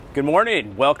Good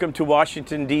morning. Welcome to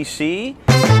Washington, D.C.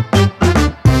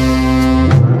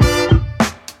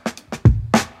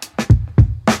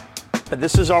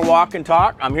 This is our walk and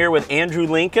talk. I'm here with Andrew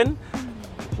Lincoln.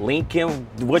 Lincoln,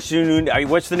 what's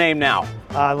the name now?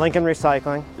 Lincoln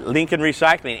Recycling. Lincoln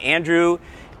Recycling. Andrew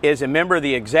is a member of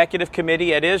the executive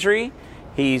committee at ISRI.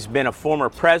 He's been a former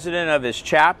president of his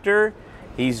chapter.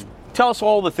 Tell us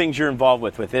all the things you're involved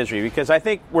with ISRI, because I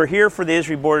think we're here for the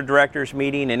ISRI Board of Directors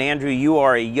meeting, and Andrew, you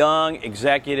are a young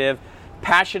executive,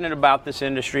 passionate about this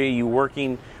industry. You're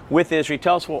working with ISRI.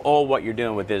 Tell us all what you're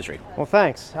doing with ISRI. Well,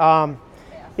 thanks.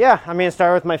 It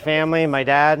started with my family. My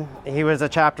dad, he was a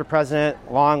chapter president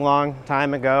long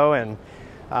time ago, and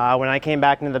when I came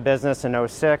back into the business in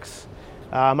 2006,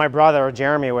 my brother,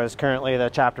 Jeremy, was currently the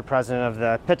chapter president of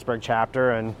the Pittsburgh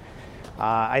chapter, and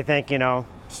I think,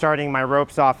 starting my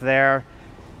ropes off there,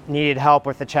 needed help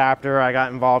with the chapter. I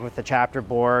got involved with the chapter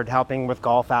board, helping with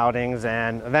golf outings,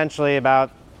 and eventually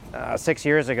about 6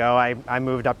 years ago, I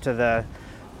moved up to the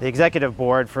executive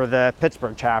board for the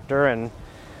Pittsburgh chapter, and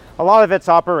a lot of it's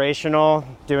operational,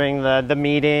 doing the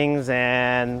meetings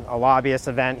and a lobbyist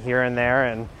event here and there.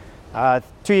 And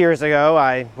 2 years ago,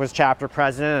 I was chapter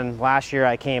president, and last year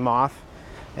I came off.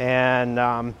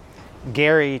 And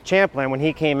Gary Champlin, when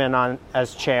he came in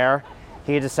as chair,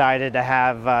 he decided to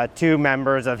have two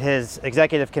members of his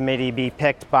executive committee be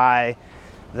picked by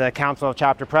the Council of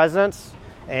Chapter Presidents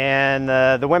and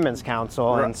the Women's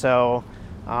Council. Right. And so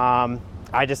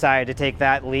I decided to take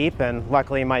that leap, and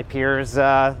luckily my peers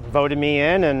voted me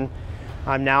in, and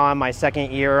I'm now on my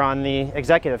second year on the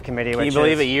executive committee. Can you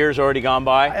believe a year's already gone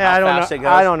by? I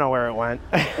don't know where it went.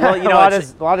 Well,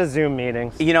 a lot of Zoom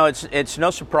meetings. It's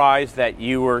no surprise that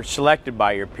you were selected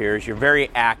by your peers. You're very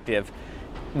active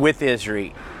with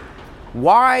ISRI.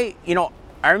 Why,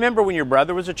 I remember when your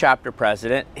brother was a chapter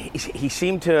president, he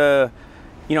seemed to,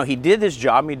 he did his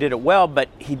job, he did it well, but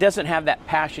he doesn't have that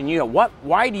passion.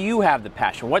 Why do you have the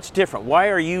passion? What's different? Why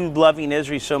are you loving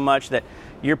ISRI so much that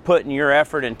you're putting your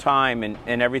effort and time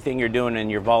and everything you're doing in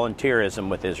your volunteerism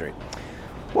with ISRI?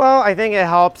 Well, I think it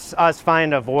helps us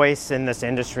find a voice in this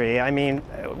industry. I mean,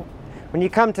 when you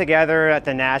come together at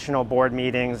the national board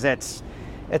meetings,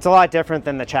 it's a lot different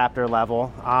than the chapter level.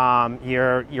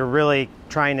 You're really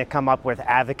trying to come up with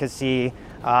advocacy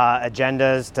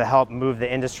agendas to help move the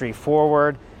industry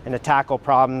forward and to tackle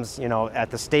problems,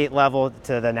 at the state level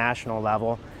to the national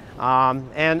level.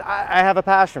 And I have a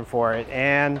passion for it,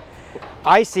 and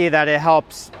I see that it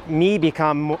helps me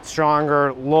become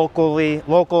stronger local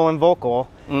and vocal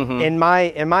in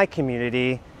my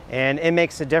community, and it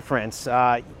makes a difference.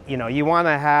 You want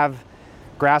to have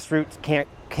grassroots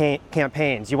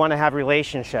campaigns. You want to have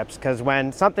relationships, because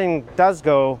when something does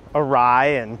go awry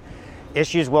and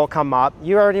issues will come up,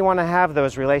 you already want to have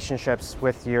those relationships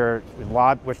with your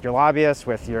lobbyists,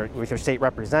 with your state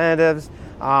representatives,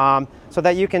 so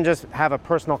that you can just have a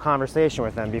personal conversation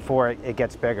with them before it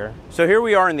gets bigger. So here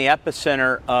we are in the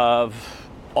epicenter of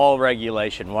all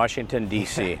regulation, Washington,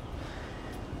 D.C.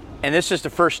 And this is the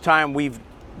first time we've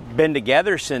been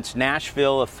together since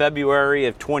Nashville of February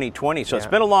of 2020. So It's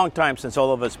been a long time since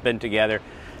all of us been together.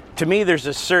 To me, there's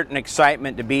a certain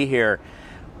excitement to be here,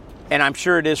 and I'm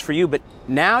sure it is for you. But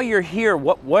now you're here.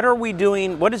 What are we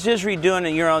doing? What is ISRI doing?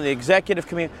 And you're on the executive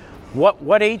committee.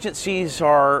 What agencies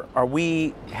are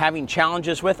we having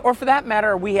challenges with, or for that matter,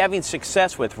 are we having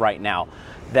success with right now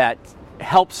that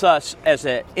helps us as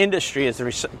an industry, as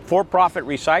a for-profit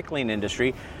recycling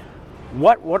industry?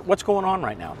 What's going on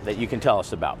right now that you can tell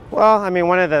us about? Well,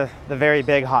 one of the very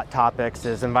big hot topics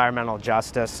is environmental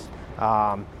justice.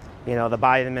 The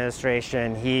Biden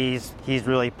administration, he's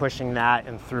really pushing that,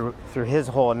 and through his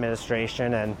whole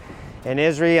administration. And in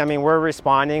ISRI, we're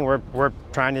responding. We're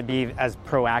trying to be as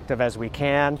proactive as we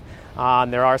can.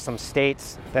 There are some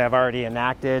states that have already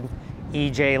enacted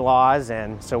EJ laws,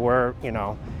 and so we're,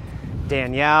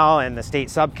 Danielle and the state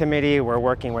subcommittee, we're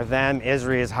working with them.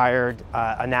 ISRI has hired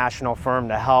a national firm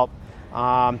to help.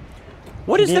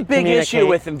 What is the big issue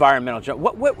with environmental justice?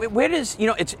 Where does,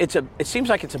 it seems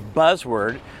like it's a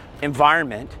buzzword,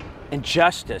 environment and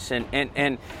justice,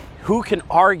 and who can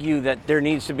argue that there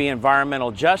needs to be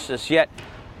environmental justice? Yet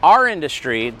our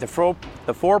industry, the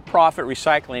for-profit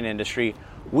recycling industry,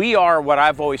 we are what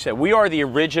I've always said, we are the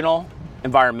original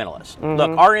environmentalists. Mm-hmm.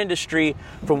 Look, our industry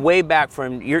from way back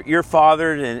from your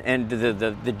father and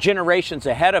the generations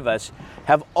ahead of us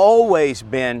have always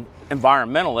been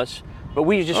environmentalists, but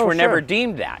we just were never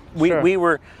deemed that. We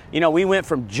were, we went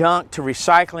from junk to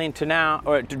recycling to now,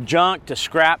 or to junk to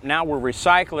scrap. Now we're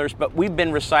recyclers, but we've been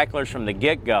recyclers from the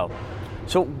get-go.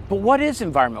 So, but what is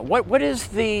environment? What is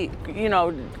the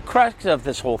crux of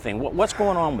this whole thing? What's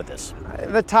going on with this?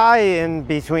 The tie in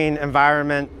between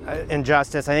environment and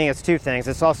justice, I think it's two things.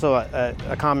 It's also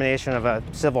a combination of a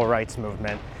civil rights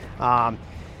movement.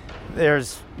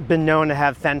 There's been known to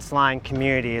have fence line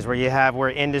communities where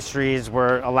industries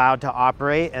were allowed to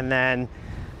operate, and then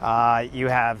you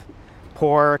have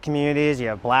poor communities, you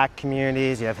have black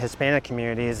communities, you have Hispanic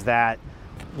communities that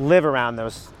live around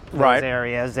those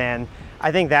areas. And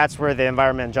I think that's where the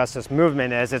environment and justice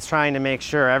movement is. It's trying to make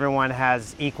sure everyone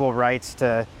has equal rights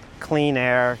to clean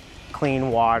air,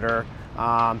 clean water.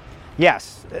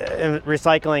 Yes,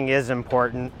 recycling is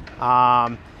important.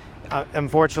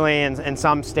 Unfortunately, in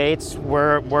some states,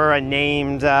 we're a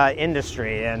named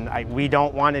industry, and we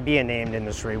don't want to be a named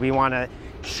industry. We want to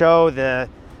show the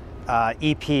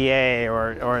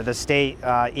EPA or the state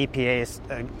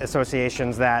EPA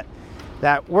associations that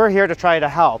we're here to try to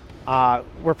help.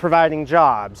 We're providing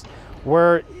jobs.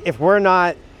 If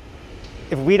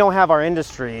we don't have our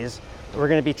industries, we're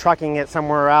going to be trucking it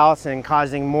somewhere else and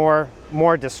causing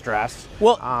more distress.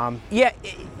 Well,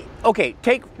 okay.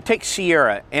 Take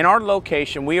Sierra. In our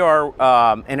location, we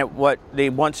are in what they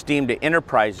once deemed an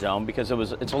enterprise zone because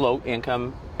it's a low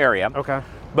income area. Okay.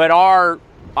 But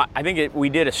we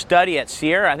did a study at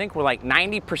Sierra. I think we're like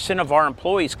 90% of our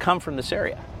employees come from this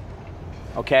area.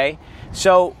 Okay.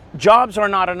 So jobs are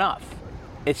not enough,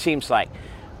 it seems like.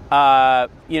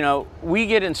 We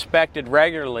get inspected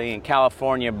regularly in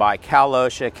California by Cal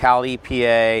OSHA, Cal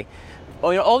EPA.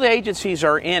 All the agencies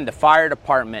are in, the fire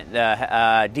department,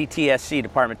 the DTSC,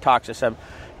 Department of Toxics.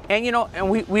 And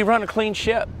we run a clean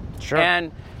ship. Sure.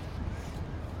 And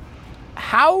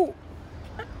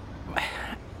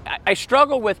I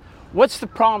struggle with what's the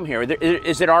problem here?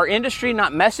 Is it our industry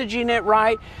not messaging it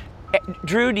right?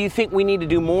 Drew, do you think we need to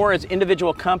do more as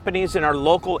individual companies in our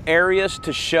local areas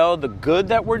to show the good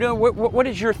that we're doing? What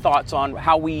is your thoughts on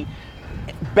how we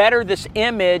better this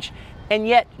image and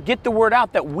yet get the word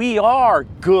out that we are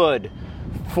good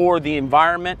for the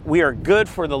environment, we are good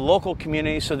for the local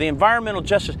community? So the environmental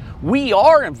justice, we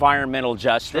are environmental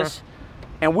justice. Sure.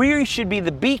 And we should be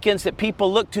the beacons that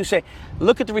people look to say,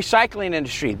 look at the recycling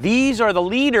industry. These are the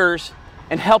leaders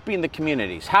and helping the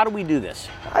communities. How do we do this?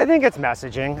 I think it's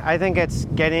messaging. I think it's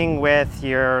getting with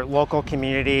your local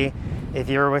community. If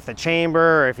you're with a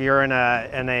chamber, or if you're in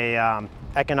a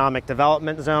economic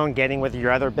development zone, getting with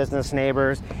your other business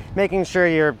neighbors, making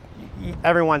sure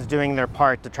everyone's doing their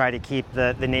part to try to keep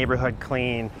the neighborhood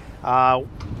clean.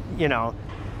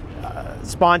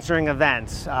 Sponsoring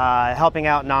events, helping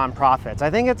out nonprofits.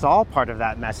 I think it's all part of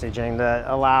that messaging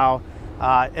to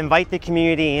invite the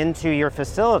community into your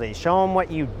facility. Show them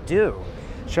what you do.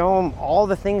 Show them all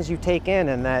the things you take in,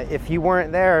 and that if you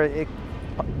weren't there, it'd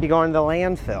be going to the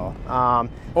landfill.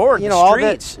 Or the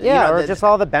streets. Just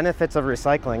all the benefits of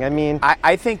recycling. I mean,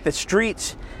 I think the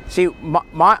streets, see,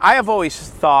 I have always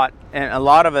thought, and a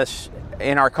lot of us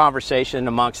in our conversation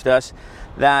amongst us,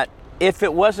 that if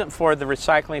it wasn't for the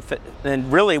recycling,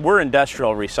 then really we're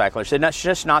industrial recyclers, and that's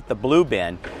just not the blue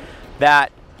bin,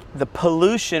 that the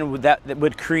pollution that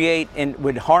would create and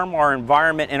would harm our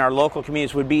environment and our local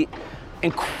communities would be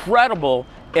incredible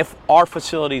if our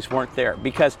facilities weren't there.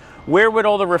 Because where would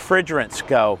all the refrigerants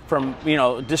go from,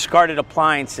 discarded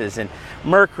appliances and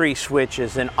mercury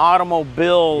switches and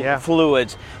automobile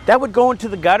fluids? That would go into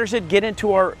the gutters. It'd get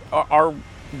into our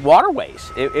waterways.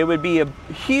 It would be a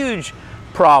huge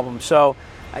problem. So,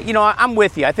 I'm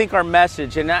with you. I think our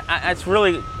message, and that's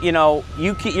really,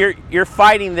 you're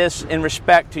fighting this in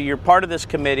respect to, you're part of this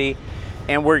committee,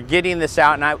 and we're getting this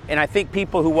out. And I think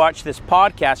people who watch this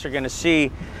podcast are going to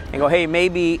see and go, hey,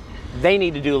 maybe they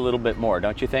need to do a little bit more,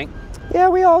 don't you think? Yeah,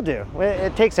 we all do.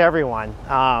 It takes everyone.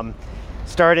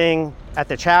 Starting at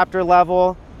the chapter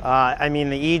level, the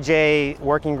EJ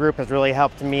working group has really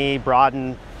helped me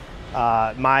broaden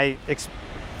my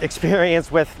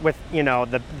experience with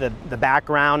the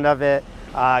background of it,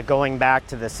 going back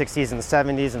to the 60s and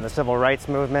 70s and the civil rights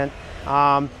movement.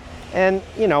 And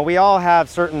we all have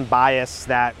certain bias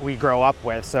that we grow up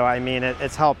with. So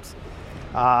it's helped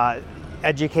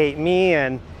educate me.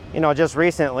 And just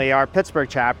recently, our Pittsburgh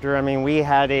chapter, we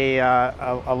had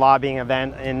a lobbying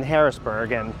event in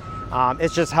Harrisburg, and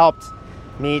it's just helped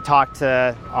me talk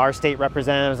to our state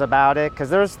representatives about it, because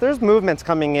there's movements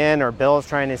coming in or bills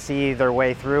trying to see their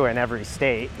way through in every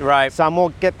state. Right. Some will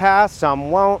get passed, some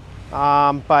won't.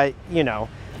 But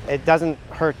it doesn't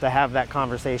hurt to have that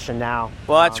conversation now.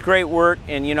 Well, that's great work,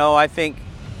 and I think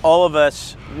all of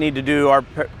us need to do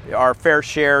our fair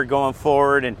share going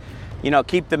forward, and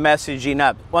keep the messaging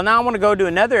up. Well, now I want to go to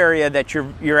another area that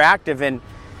you're active in.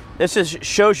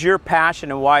 shows your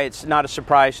passion and why it's not a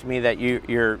surprise to me that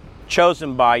you're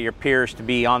chosen by your peers to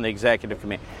be on the executive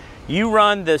committee. You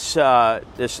run this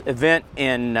event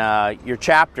in your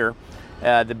chapter,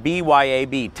 the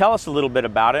BYAB. Tell us a little bit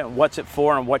about it, and what's it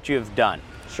for, and what you have done.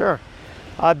 Sure.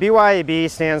 BYAB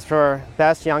stands for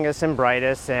Best, Youngest, and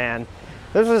Brightest, and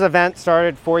this was an event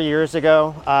started 4 years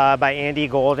ago by Andy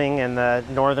Golding in the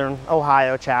Northern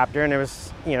Ohio chapter, and it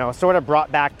was, sort of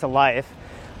brought back to life.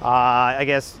 I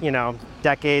guess,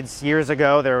 years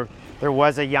ago, there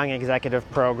was a young executive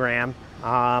program.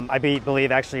 I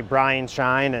believe actually Brian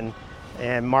Shine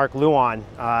and Mark Luan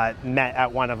met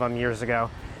at one of them years ago.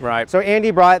 Right. So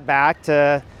Andy brought it back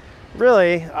to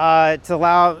really to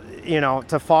allow,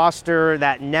 to foster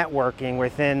that networking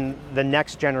within the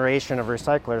next generation of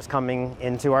recyclers coming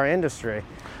into our industry.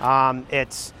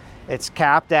 It's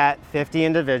capped at 50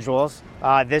 individuals.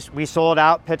 We sold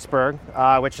out Pittsburgh,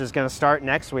 which is going to start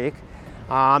next week.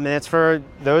 And it's for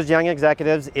those young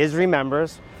executives, ISRI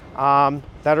members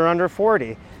that are under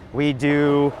 40. We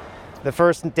do, the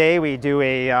first day we do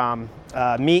a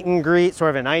meet and greet, sort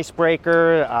of an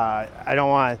icebreaker. I don't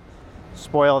want to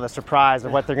spoil the surprise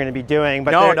of what they're going to be doing,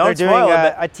 but they're doing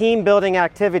a team building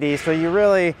activity. So you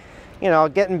really,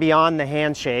 getting beyond the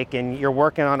handshake, and you're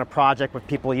working on a project with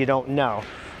people you don't know.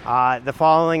 The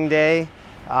following day,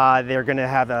 they're going to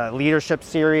have a leadership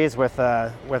series with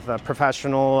a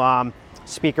professional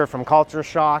speaker from Culture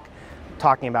Shock,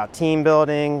 talking about team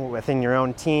building within your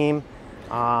own team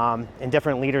and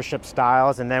different leadership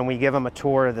styles. And then we give them a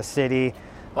tour of the city.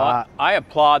 Well, I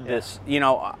applaud this.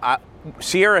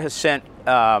 Sierra has sent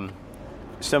some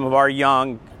of our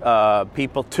young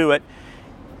people to it,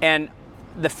 and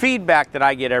the feedback that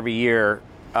I get every year,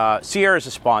 Sierra is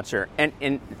a sponsor,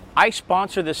 and I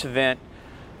sponsor this event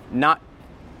not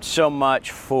so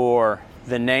much for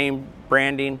the name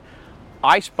branding.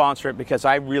 I sponsor it because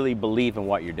I really believe in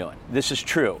what you're doing. This is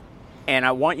true. And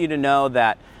I want you to know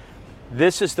that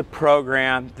this is the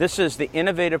program, this is the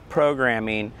innovative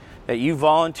programming that you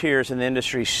volunteers in the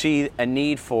industry see a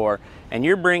need for. And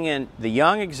you're bringing the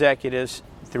young executives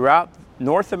throughout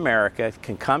North America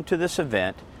can come to this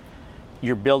event.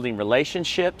 You're building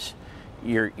relationships,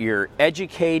 you're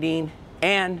educating,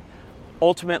 and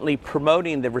ultimately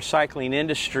promoting the recycling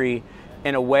industry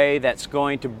in a way that's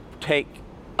going to take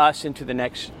us into the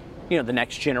next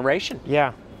generation.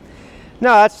 Yeah.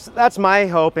 No, that's my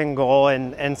hope and goal,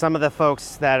 and some of the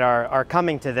folks that are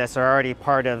coming to this are already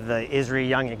part of the ISRI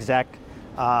Young Exec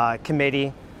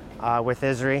committee with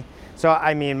ISRI. So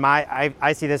I mean,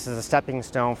 I see this as a stepping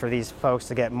stone for these folks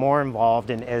to get more involved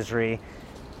in ISRI,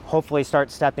 hopefully start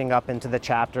stepping up into the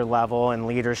chapter level and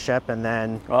leadership, and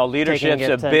then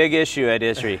leadership's a big issue at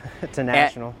ISRI. To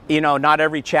national. And, not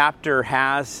every chapter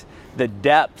has the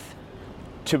depth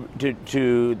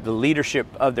to the leadership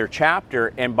of their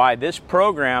chapter, and by this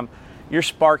program, you're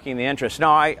sparking the interest.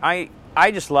 No, I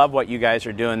just love what you guys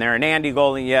are doing there. And Andy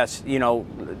Golding, yes,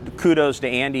 kudos to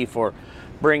Andy for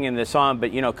bringing this on,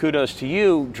 but kudos to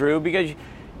you, Drew, because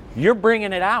you're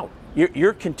bringing it out.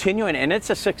 You're continuing, and it's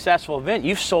a successful event.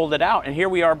 You've sold it out, and here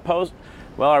we are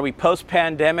are we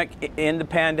post-pandemic, in the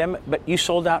pandemic, but you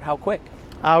sold out how quick?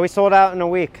 We sold out in a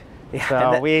week. Yeah,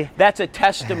 so that's a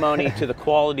testimony to the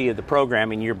quality of the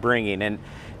programming you're bringing, and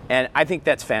I think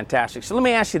that's fantastic. So let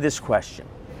me ask you this question.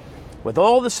 With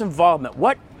all this involvement,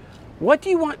 what do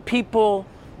you want people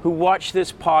who watch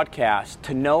this podcast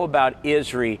to know about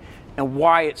ISRI and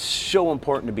why it's so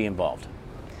important to be involved?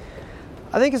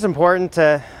 I think it's important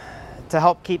to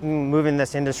help keep moving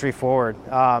this industry forward.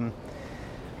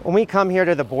 When we come here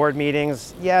to the board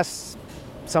meetings, yes,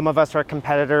 some of us are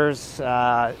competitors,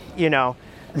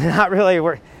 not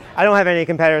really. I don't have any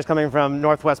competitors coming from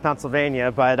Northwest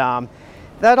Pennsylvania, but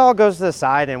that all goes to the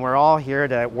side, and we're all here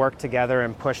to work together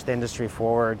and push the industry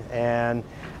forward. And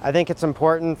I think it's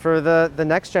important for the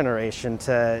next generation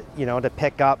to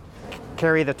pick up,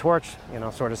 carry the torch,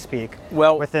 so to speak,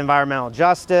 with environmental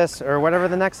justice or whatever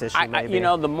the next issue may be.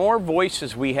 The more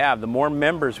voices we have, the more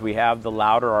members we have, the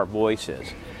louder our voice is.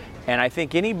 And I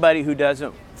think anybody who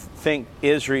doesn't think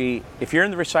ISRI, if you're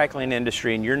in the recycling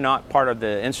industry and you're not part of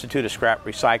the Institute of Scrap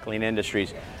Recycling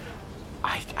Industries,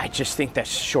 I just think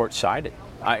that's short-sighted.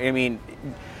 I mean,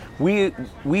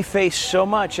 we face so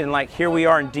much, and like here we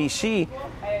are in DC,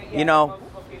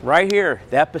 right here,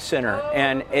 the epicenter,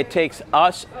 and it takes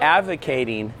us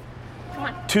advocating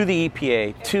to the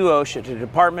EPA, to OSHA, to the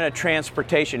Department of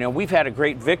Transportation. And we've had a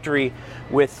great victory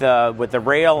with the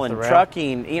rail and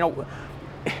trucking.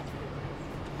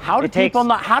 How do people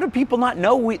not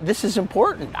know this is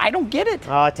important? I don't get it.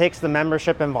 It takes the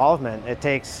membership involvement. It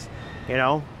takes,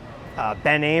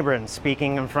 Ben Abrams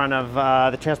speaking in front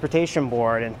of the transportation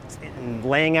board and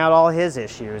laying out all his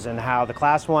issues and how the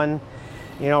Class 1,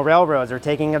 railroads are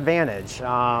taking advantage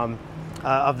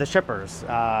of the shippers.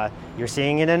 You're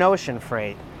seeing it in ocean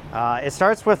freight. It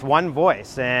starts with one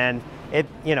voice, and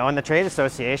in the trade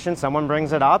association, someone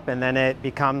brings it up, and then it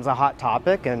becomes a hot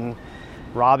topic, and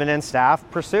Robin and staff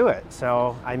pursue it.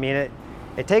 So,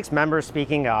 it takes members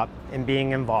speaking up and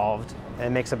being involved, and it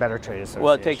makes a better trade association.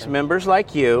 Well, it takes members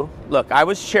like you. Look, I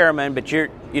was chairman, but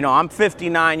I'm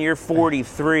 59, you're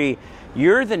 43.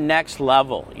 You're the next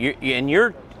level.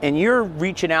 You're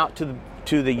reaching out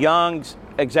to the young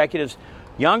executives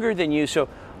younger than you. So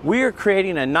we are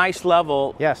creating a nice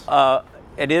level yes.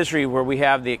 At ISRI where we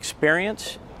have the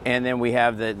experience, and then we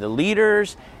have the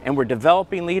leaders, and we're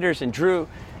developing leaders. And Drew,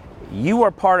 you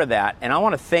are part of that, and I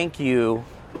want to thank you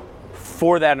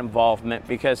for that involvement,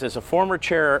 because as a former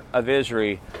chair of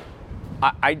ISRI,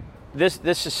 I'm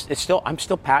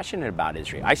still passionate about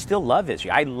ISRI. I still love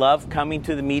ISRI. I love coming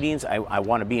to the meetings. I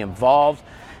want to be involved,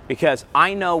 because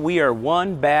I know we are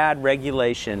one bad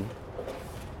regulation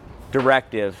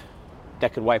directive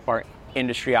that could wipe our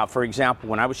industry out. For example,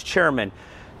 when I was chairman,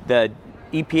 the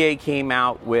EPA came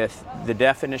out with the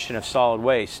definition of solid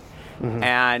waste, mm-hmm.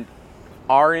 and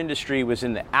our industry was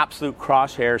in the absolute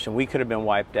crosshairs, and we could have been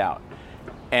wiped out.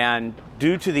 And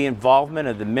due to the involvement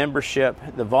of the membership,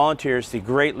 the volunteers, the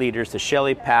great leaders, the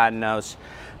Shelley Padnos,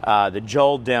 the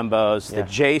Joel Dembos, the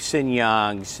Jason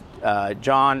Youngs,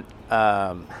 John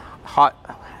Hawthorne,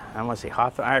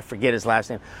 I forget his last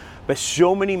name, but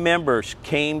so many members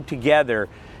came together,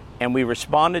 and we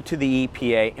responded to the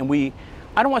EPA, and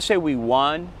I don't want to say we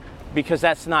won, because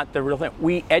that's not the real thing.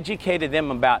 We educated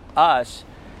them about us,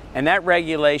 and that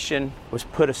regulation was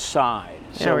put aside.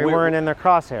 So we weren't in their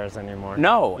crosshairs anymore.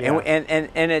 No, yeah.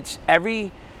 and it's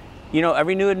every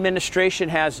new administration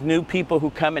has new people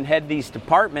who come and head these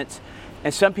departments,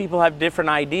 and some people have different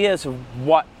ideas of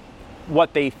what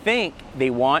they think they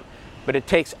want, but it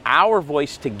takes our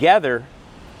voice together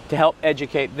to help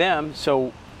educate them,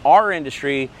 so our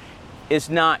industry is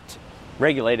not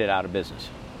regulated out of business.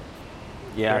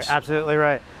 Yes, you're absolutely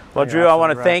right. Well, Drew, I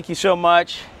want to thank you so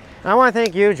much. I want to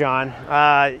thank you, John.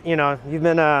 You've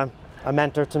been a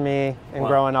mentor to me in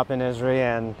growing up in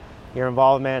ISRI, and your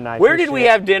involvement. Where did we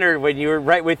have dinner when you were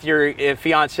right with your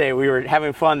fiance? We were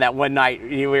having fun that one night.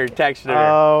 We were texting her.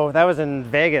 Oh, that was in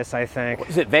Vegas, I think.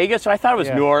 Was it Vegas? I thought it was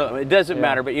New Orleans. It doesn't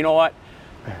matter, but you know what?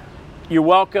 You're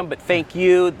welcome, but thank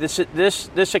you. This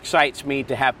excites me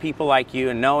to have people like you,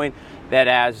 and knowing that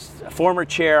as a former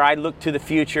chair, I look to the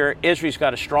future. ISRI's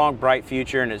got a strong, bright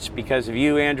future, and it's because of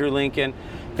you, Andrew Lincoln.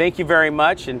 Thank you very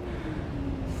much, and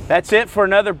that's it for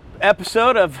another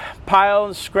episode of Pile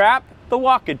and Scrap, the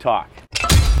Walk and Talk.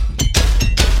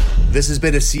 This has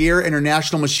been a Sierra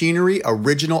International Machinery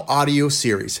original audio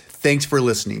series. Thanks for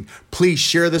listening. Please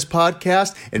share this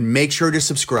podcast and make sure to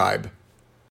subscribe.